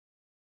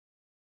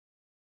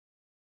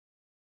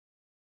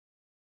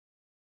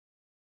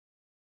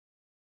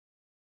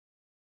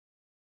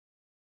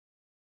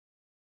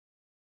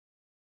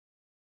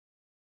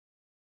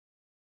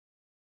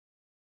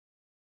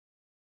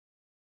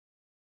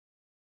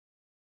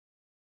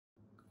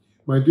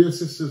My dear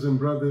sisters and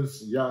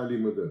brothers, Ya Ali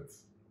Madad,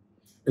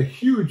 a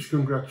huge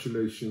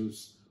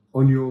congratulations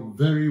on your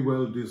very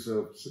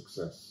well-deserved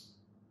success.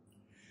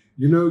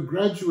 You know,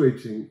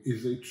 graduating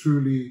is a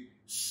truly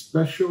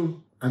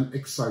special and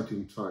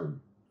exciting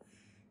time.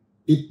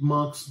 It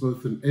marks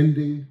both an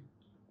ending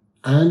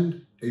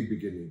and a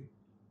beginning.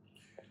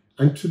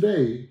 And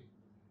today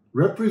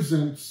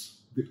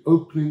represents the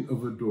opening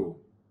of a door,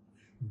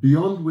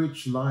 beyond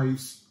which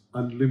lies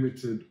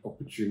unlimited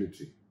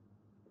opportunity.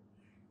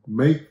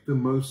 Make the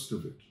most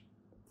of it.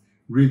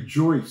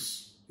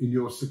 Rejoice in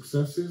your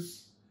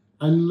successes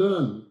and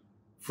learn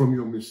from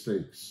your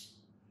mistakes,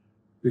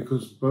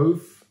 because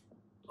both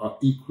are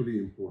equally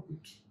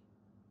important.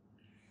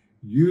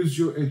 Use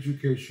your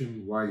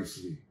education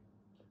wisely.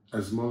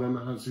 As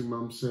Maulana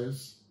Hazimam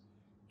says,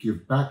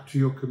 give back to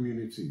your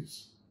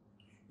communities,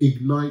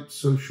 ignite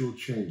social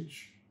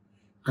change,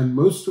 and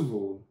most of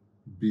all,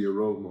 be a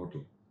role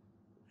model.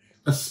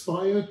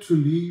 Aspire to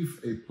leave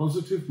a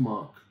positive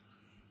mark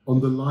on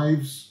the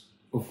lives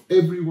of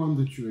everyone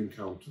that you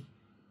encounter.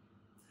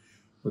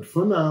 But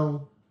for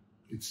now,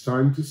 it's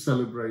time to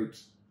celebrate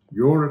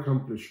your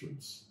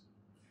accomplishments.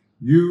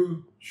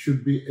 You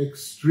should be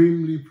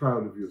extremely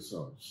proud of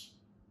yourselves.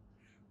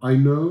 I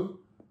know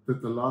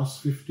that the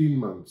last 15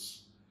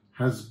 months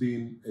has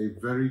been a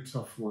very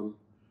tough one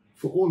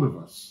for all of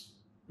us,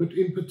 but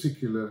in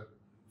particular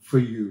for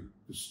you,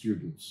 the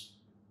students.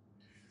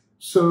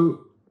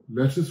 So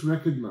let us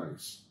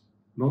recognize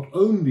not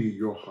only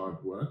your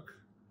hard work,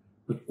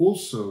 but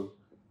also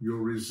your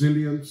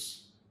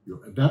resilience, your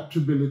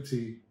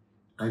adaptability,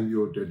 and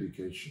your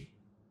dedication.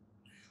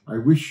 I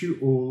wish you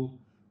all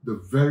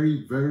the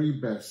very, very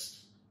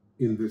best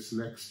in this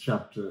next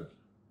chapter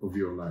of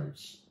your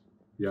lives.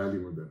 Ya Ali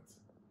Madad.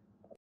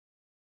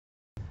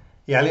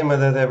 Ya Ali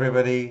Madad,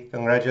 everybody.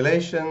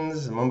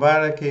 Congratulations,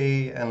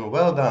 Mubaraki, and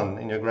well done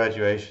in your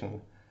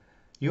graduation.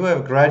 You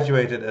have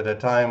graduated at a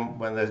time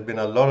when there's been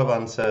a lot of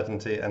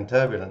uncertainty and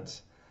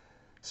turbulence.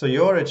 So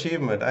your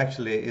achievement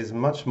actually is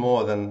much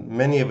more than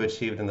many have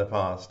achieved in the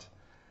past.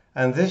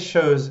 And this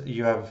shows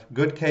you have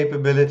good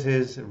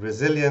capabilities,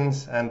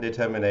 resilience, and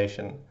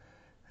determination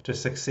to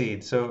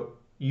succeed. So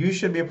you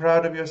should be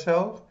proud of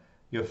yourself,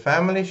 your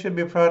family should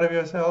be proud of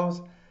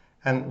yourselves,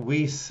 and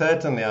we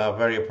certainly are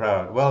very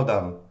proud. Well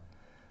done.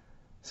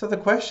 So the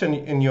question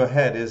in your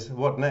head is,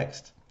 what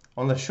next?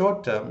 On the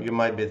short term, you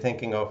might be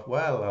thinking of,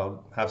 well,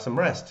 I'll have some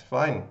rest,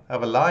 fine,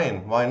 have a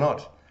lie-in, why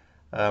not?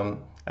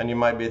 And you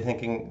might be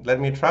thinking, let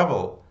me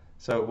travel.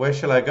 So where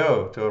shall I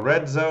go? To a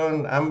red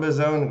zone, amber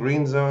zone,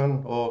 green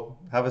zone, or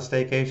have a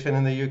staycation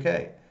in the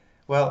UK?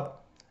 Well,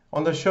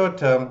 on the short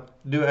term,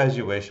 do as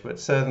you wish, but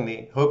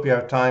certainly hope you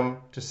have time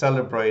to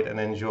celebrate and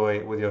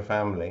enjoy with your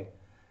family.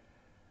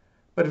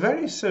 But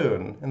very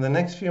soon, in the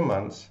next few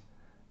months,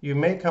 you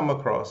may come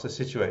across a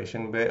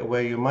situation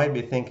where you might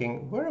be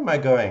thinking, where am I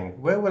going?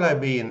 Where will I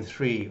be in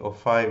 3 or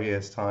 5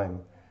 years'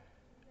 time?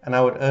 And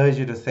I would urge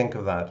you to think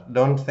of that.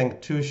 Don't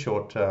think too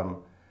short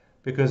term,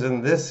 because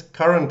in this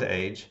current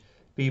age,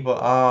 people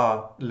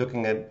are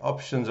looking at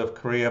options of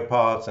career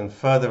paths and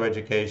further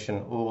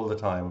education all the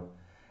time.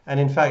 And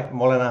in fact,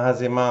 Maulana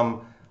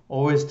Hazimam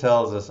always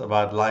tells us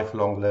about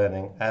lifelong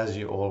learning, as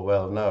you all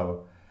well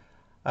know.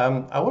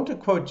 I want to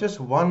quote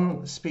just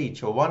one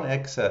speech or one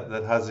excerpt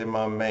that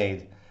Hazimam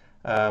made.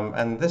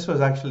 And this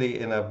was actually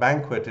in a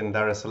banquet in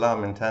Dar es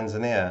Salaam in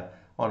Tanzania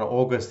on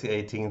August the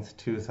 18th,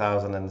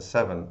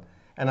 2007.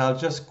 And I'll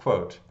just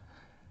quote,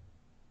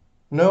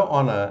 "No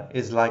honor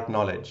is like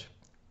knowledge.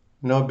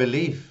 No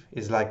belief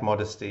is like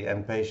modesty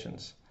and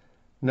patience.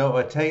 No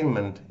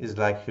attainment is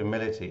like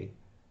humility.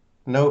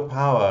 No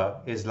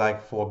power is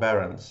like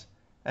forbearance.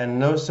 And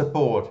no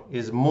support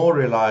is more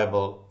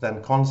reliable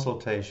than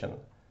consultation."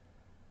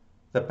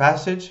 The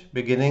passage,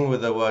 beginning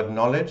with the word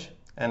knowledge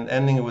and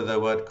ending with the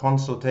word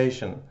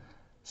consultation,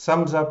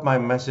 sums up my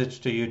message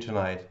to you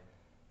tonight.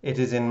 It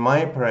is in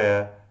my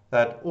prayer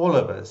that all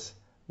of us,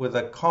 with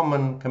a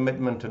common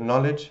commitment to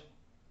knowledge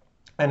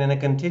and in a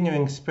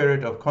continuing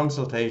spirit of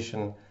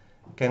consultation,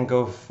 can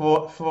go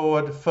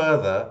forward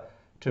further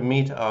to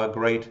meet our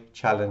great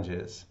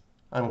challenges.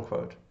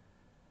 Unquote.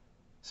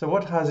 So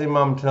what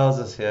Hazimam tells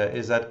us here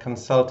is that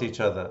consult each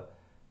other.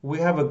 We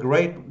have a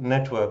great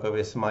network of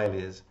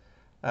Ismailis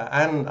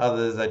and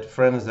others,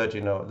 friends that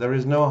you know. There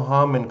is no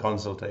harm in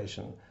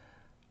consultation.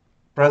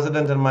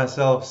 President and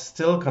myself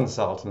still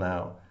consult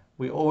now.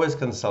 We're always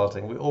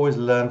consulting. We always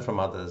learn from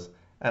others.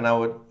 And I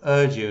would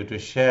urge you to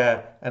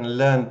share and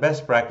learn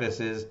best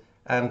practices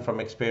and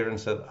from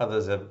experience that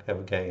others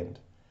have gained.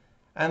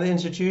 And the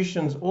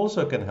institutions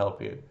also can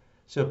help you.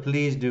 So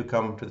please do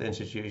come to the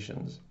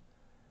institutions.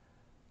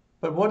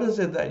 But what is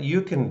it that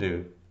you can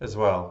do as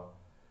well?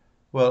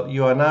 Well,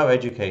 you are now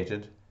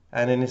educated,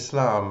 and in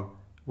Islam,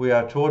 we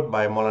are taught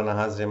by Maulana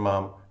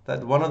Hazimam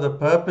that one of the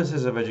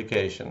purposes of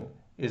education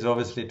is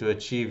obviously to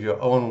achieve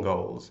your own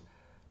goals.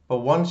 But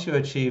once you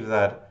achieve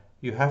that,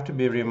 you have to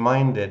be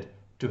reminded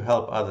to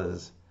help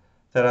others.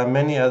 There are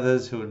many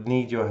others who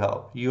need your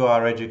help. You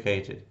are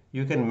educated.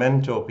 You can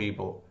mentor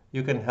people.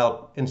 You can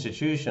help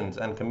institutions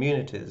and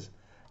communities.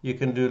 You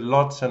can do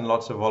lots and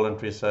lots of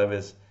voluntary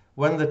service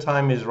when the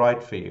time is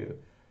right for you.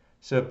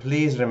 So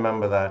please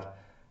remember that.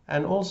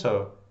 And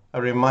also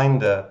a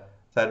reminder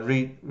that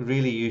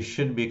really you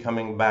should be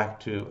coming back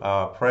to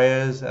our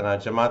prayers, and our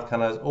Jamaat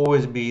Khanas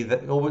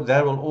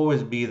that will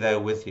always be there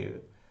with you.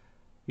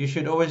 You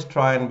should always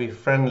try and be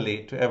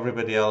friendly to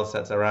everybody else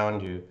that's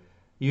around you.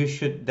 You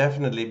should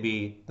definitely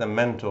be the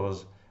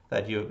mentors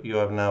that you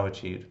have now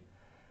achieved.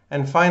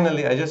 And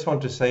finally, I just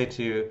want to say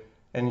to you,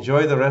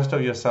 enjoy the rest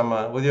of your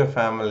summer with your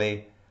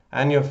family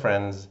and your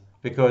friends,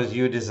 because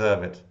you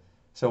deserve it.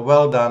 So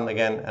well done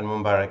again, and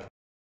Mubarak.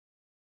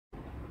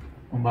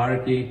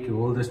 Mubaraki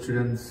to all the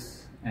students,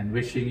 and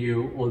wishing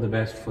you all the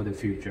best for the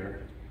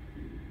future.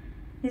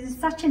 This is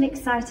such an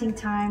exciting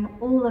time.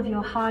 All of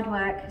your hard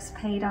work has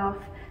paid off.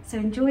 So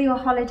enjoy your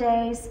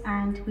holidays,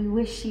 and we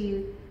wish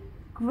you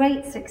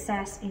great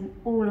success in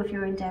all of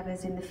your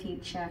endeavours in the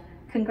future.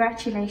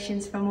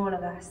 Congratulations from all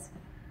of us.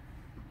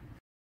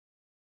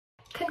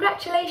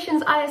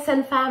 Congratulations,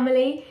 ISN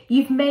family.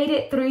 You've made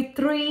it through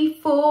 3,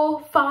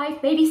 4,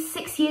 5, maybe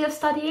 6 years of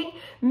studying,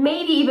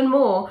 maybe even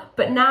more,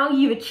 but now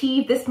you've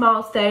achieved this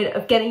milestone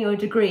of getting your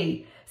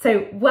degree.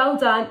 So well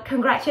done,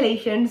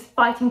 congratulations,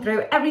 fighting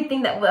through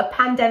everything that the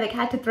pandemic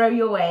had to throw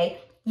your way.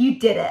 You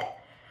did it.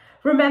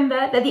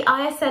 Remember that the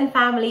ISN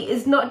family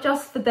is not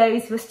just for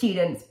those who are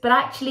students, but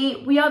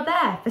actually we are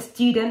there for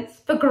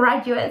students, for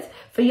graduates,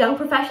 for young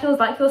professionals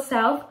like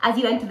yourself as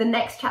you enter the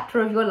next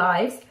chapter of your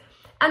lives.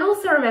 And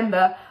also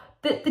remember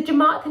that the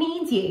Jamaat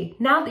needs you.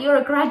 Now that you're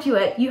a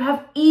graduate, you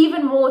have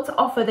even more to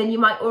offer than you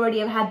might already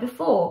have had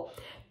before.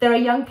 There are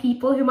young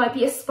people who might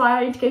be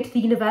aspiring to go to the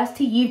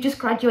university you've just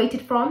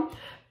graduated from,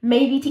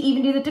 maybe to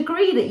even do the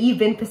degree that you've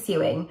been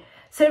pursuing.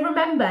 So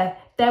remember,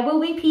 there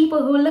will be people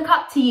who will look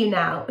up to you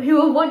now, who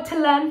will want to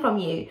learn from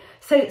you.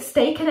 So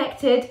stay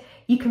connected,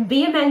 you can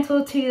be a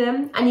mentor to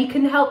them, and you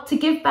can help to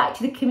give back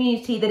to the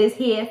community that is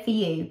here for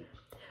you.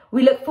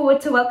 We look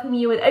forward to welcoming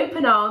you with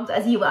open arms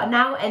as you will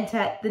now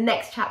enter the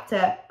next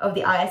chapter of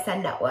the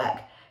ISN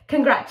network.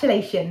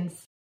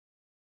 Congratulations.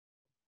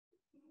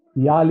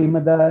 Ya Ali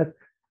Madad,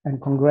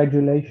 and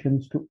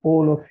congratulations to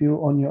all of you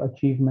on your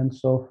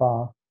achievements so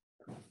far.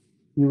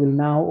 You will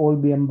now all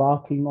be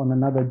embarking on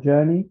another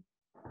journey.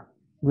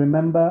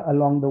 Remember,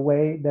 along the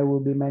way, there will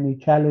be many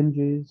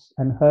challenges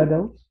and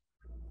hurdles.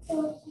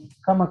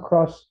 Come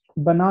across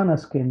banana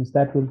skins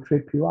that will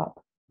trip you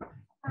up.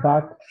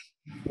 But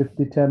with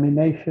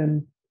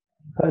determination,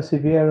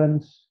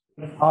 perseverance,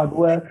 hard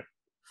work,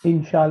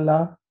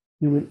 inshallah,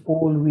 you will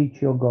all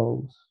reach your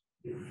goals.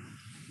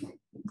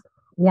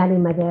 Yani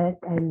Madad,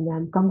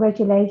 and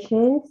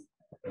congratulations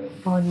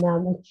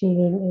on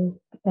achieving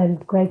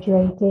and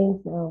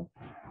graduating. So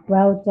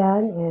well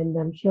done, and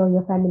I'm sure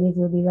your families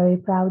will be very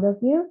proud of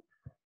you.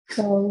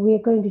 So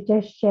we're going to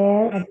just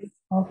share a bit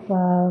of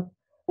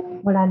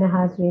Maulana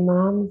Hazri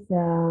Imam's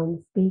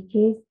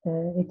speeches.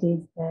 It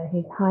is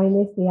His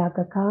Highness the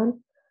Aga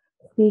Khan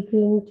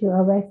speaking to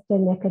a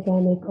Western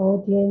academic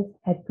audience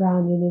at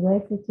Brown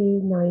University,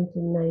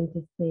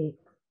 1996.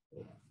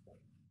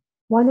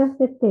 One of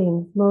the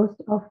things most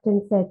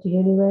often said to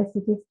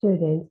university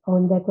students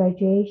on their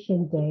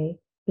graduation day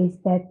is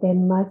that they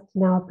must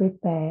now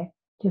prepare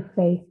to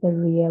face the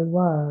real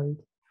world.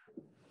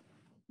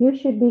 You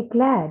should be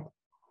glad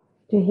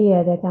to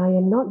hear that I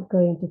am not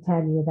going to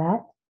tell you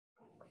that,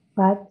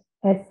 but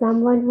as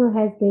someone who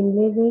has been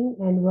living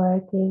and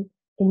working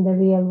in the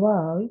real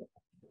world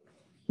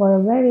for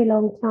a very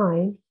long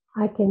time,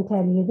 I can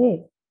tell you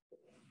this: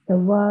 the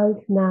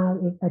world now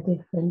is a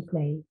different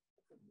place.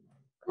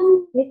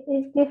 It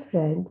is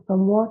different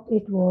from what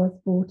it was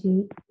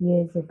 40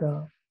 years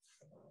ago,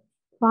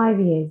 5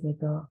 years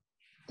ago,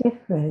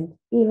 different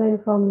even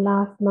from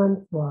last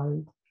month's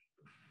world.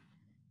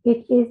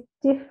 It is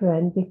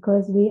different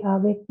because we are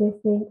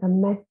witnessing a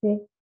massive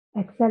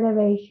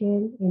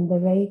acceleration in the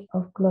rate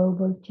of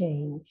global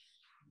change.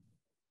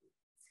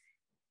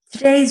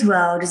 Today's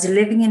world is a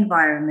living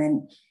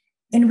environment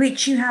in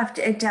which you have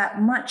to adapt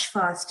much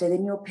faster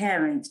than your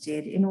parents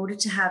did in order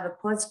to have a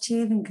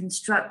positive and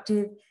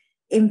constructive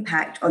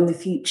impact on the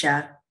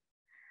future.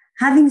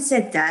 Having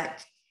said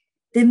that,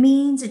 the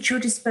means at your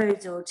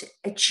disposal to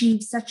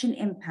achieve such an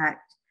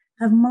impact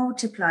have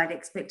multiplied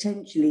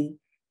exponentially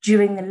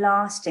during the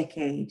last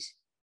decade.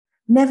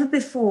 Never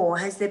before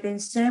has there been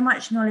so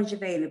much knowledge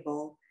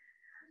available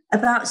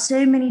about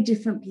so many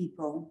different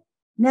people.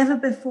 Never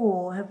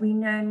before have we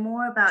known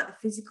more about the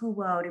physical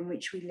world in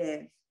which we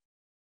live.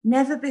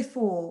 Never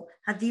before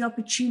have the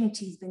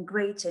opportunities been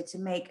greater to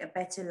make a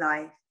better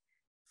life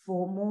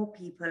for more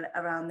people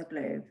around the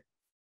globe.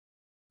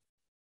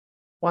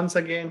 Once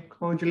again,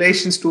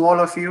 congratulations to all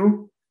of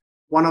you.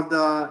 One of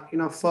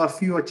the, for a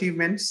few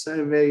achievements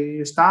where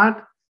you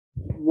start.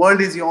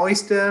 World is your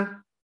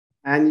oyster,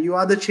 and you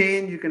are the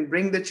change. You can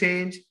bring the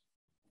change.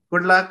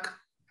 Good luck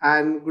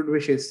and good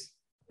wishes.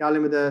 Ya Ali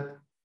Madad.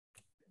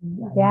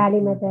 Ya Ali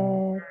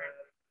Madad.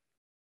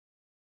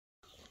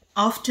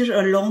 After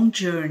a long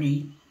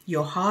journey,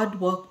 your hard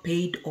work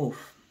paid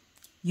off.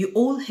 You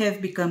all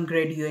have become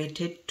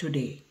graduated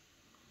today.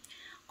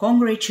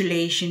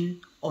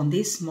 Congratulations, on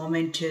this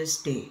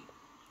momentous day.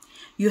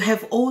 You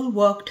have all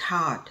worked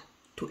hard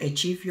to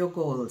achieve your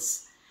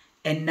goals,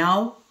 and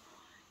now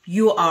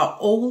you are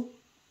all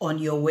on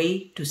your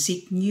way to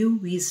seek new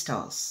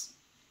vistas.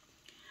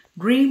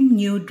 Dream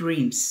new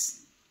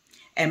dreams,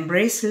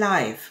 embrace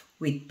life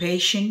with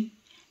passion,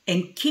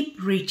 and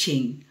keep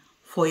reaching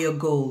for your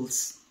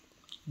goals.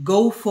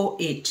 Go for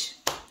it.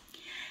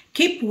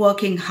 Keep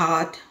working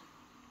hard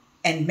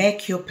and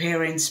make your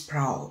parents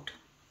proud.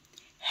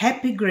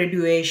 Happy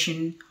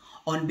graduation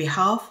on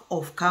behalf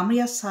of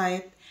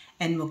Kamadiasaheb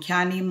and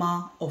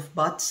Mukhi of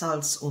Bad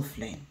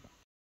Salzuflen.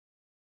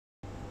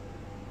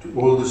 To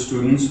all the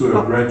students who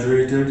have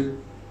graduated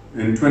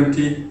in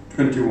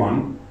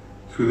 2021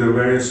 through the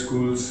various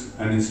schools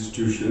and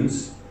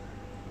institutions,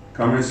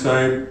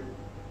 Kamadiasaheb,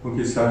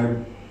 Mukhi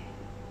Sahib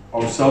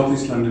of South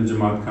East London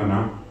Jamaat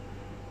Khana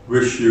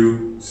wish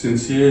you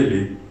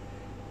sincerely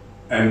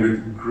and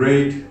with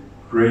great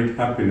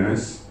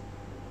happiness,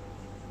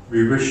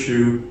 we wish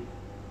you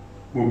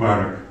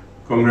Mubarak.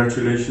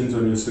 Congratulations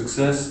on your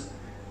success,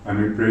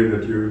 and we pray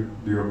that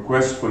your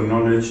quest for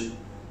knowledge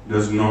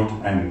does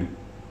not end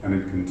and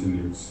it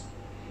continues.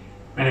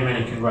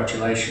 Many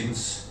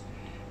congratulations,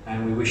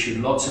 and we wish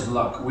you lots of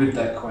luck with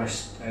that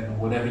quest and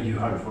whatever you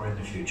hope for in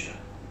the future.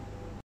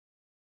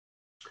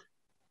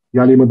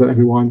 Yali Madad,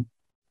 everyone.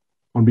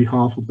 On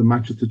behalf of the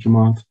Manchester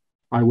Jamaat,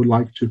 I would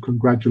like to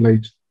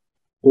congratulate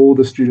all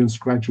the students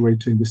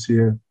graduating this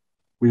year.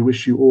 We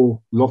wish you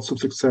all lots of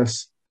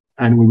success,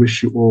 and we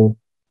wish you all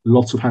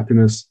lots of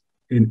happiness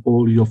in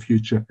all your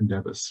future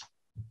endeavors.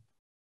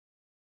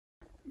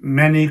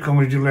 Many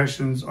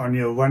congratulations on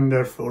your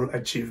wonderful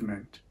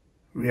achievement.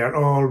 We are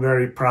all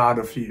very proud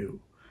of you.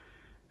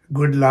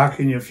 Good luck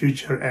in your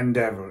future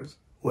endeavors.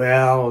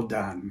 Well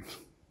done.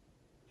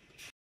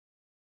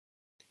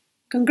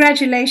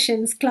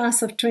 Congratulations,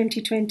 class of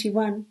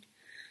 2021.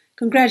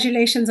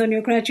 Congratulations on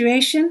your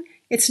graduation.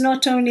 It's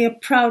not only a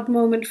proud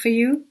moment for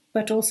you,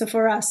 but also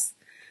for us.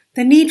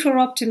 The need for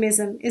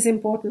optimism is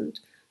important.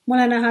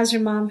 Maulana Hazir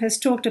Imam has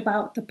talked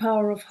about the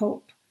power of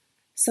hope.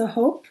 So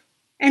hope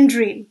and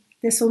dream.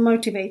 This will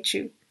motivate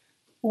you.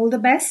 All the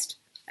best,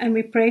 and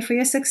we pray for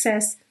your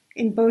success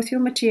in both your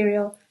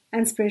material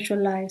and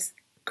spiritual lives.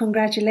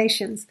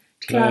 Congratulations,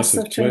 class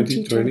of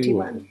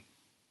 2021.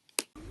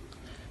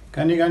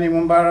 Gani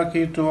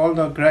Mubaraki to all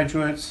the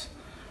graduates.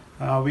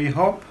 We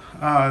hope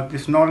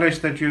this knowledge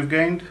that you've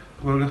gained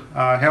will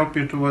help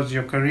you towards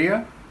your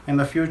career in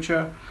the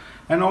future.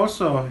 And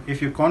also,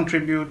 if you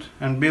contribute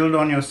and build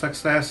on your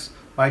success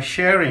by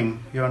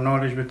sharing your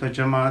knowledge with the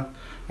Jamaat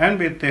and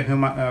with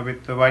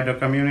the wider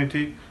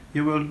community,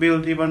 you will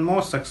build even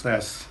more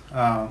success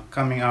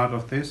coming out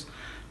of this.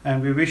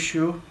 And we wish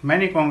you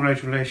many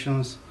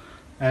congratulations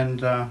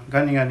and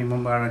Gani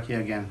Mubaraki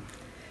again.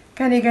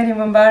 Gani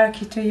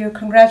Mubaraki to you.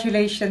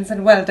 Congratulations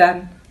and well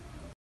done.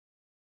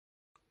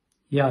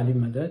 Ya Ali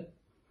Madad.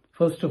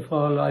 First of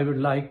all, I would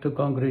like to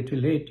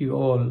congratulate you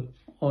all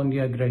on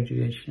your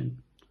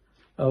graduation.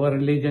 Our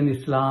religion,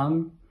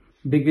 Islam,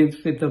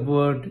 begins with the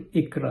word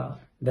Ikra,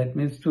 that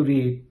means to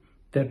read.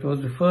 That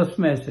was the first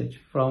message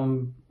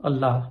from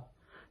Allah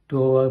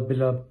to our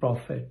beloved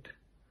Prophet.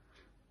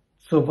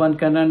 So one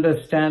can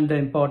understand the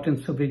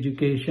importance of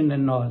education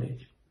and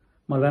knowledge.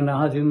 Maulana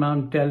Hazir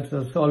Imam tells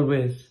us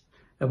always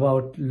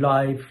about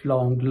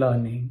lifelong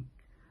learning.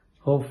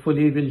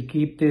 Hopefully we'll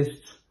keep this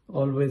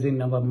always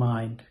in our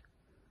mind.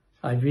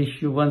 I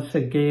wish you once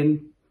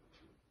again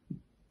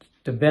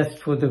the best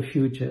for the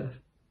future.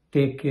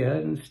 Take care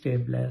and stay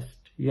blessed.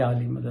 Ya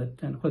Ali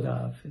Madad and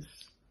Khuda Hafiz.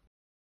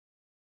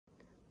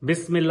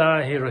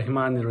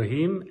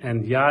 Bismillahirrahmanirrahim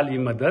and Ya Ali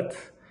Madad.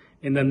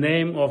 In the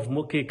name of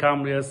Mukhi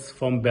Kamadiasahebans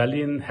from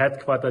Berlin,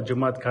 headquarter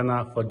Jamaat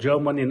Khana for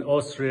Germany and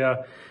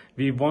Austria,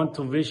 we want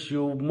to wish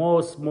you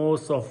most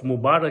of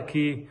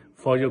Mubaraki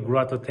for your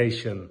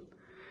graduation.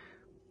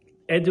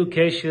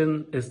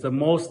 Education is the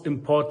most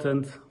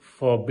important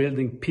for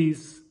building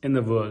peace in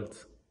the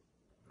world.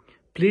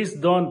 Please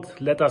don't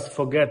let us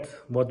forget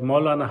what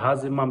Maulana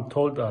Hazir Imam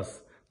told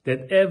us,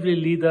 that every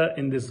leader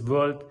in this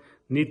world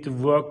need to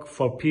work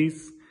for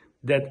peace,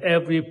 that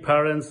every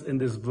parent in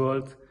this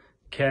world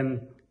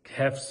can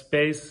have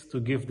space to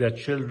give their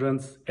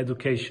children's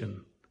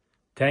education.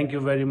 Thank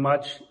you very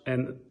much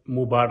and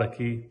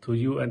Mubaraki to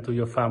you and to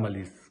your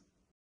families.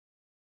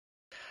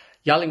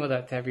 Yali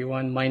Madat,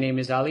 everyone. My name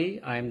is Ali.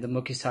 I am the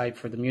Mukhi Sahib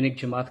for the Munich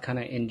Jamaat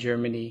Khana in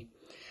Germany.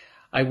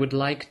 I would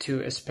like to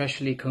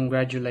especially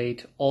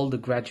congratulate all the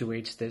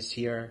graduates this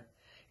year.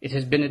 It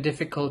has been a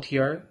difficult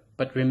year,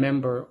 but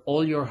remember,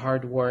 all your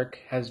hard work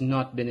has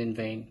not been in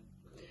vain.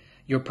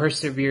 Your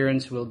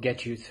perseverance will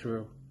get you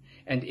through.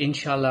 And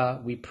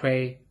inshallah, we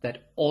pray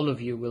that all of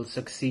you will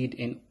succeed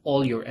in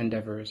all your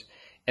endeavors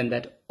and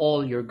that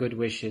all your good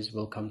wishes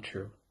will come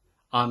true.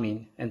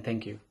 Ameen, and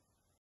thank you.